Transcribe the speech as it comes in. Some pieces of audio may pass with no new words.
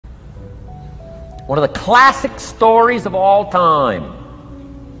One of the classic stories of all time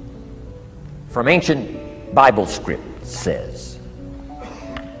from ancient Bible script says,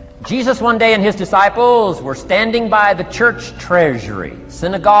 Jesus one day and his disciples were standing by the church treasury,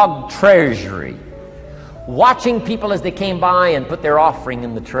 synagogue treasury, watching people as they came by and put their offering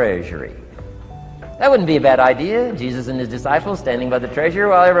in the treasury. That wouldn't be a bad idea. Jesus and his disciples standing by the treasury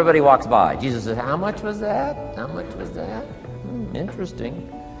while everybody walks by. Jesus says, how much was that? How much was that? Interesting.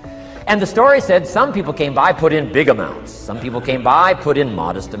 And the story said some people came by, put in big amounts. Some people came by, put in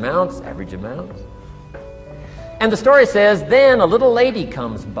modest amounts, average amounts. And the story says, then a little lady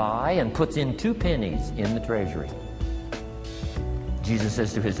comes by and puts in 2 pennies in the treasury. Jesus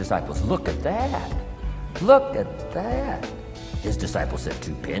says to his disciples, look at that. Look at that. His disciples said,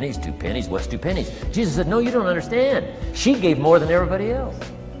 2 pennies, 2 pennies, what's 2 pennies? Jesus said, no, you don't understand. She gave more than everybody else.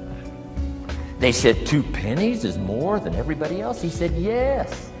 They said, 2 pennies is more than everybody else? He said,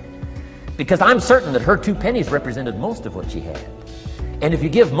 yes. Because I'm certain that her 2 pennies represented most of what she had. And if you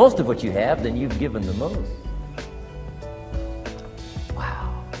give most of what you have, then you've given the most.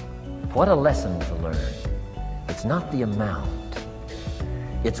 Wow. What a lesson to learn. It's not the amount.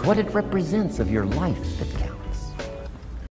 It's what it represents of your life that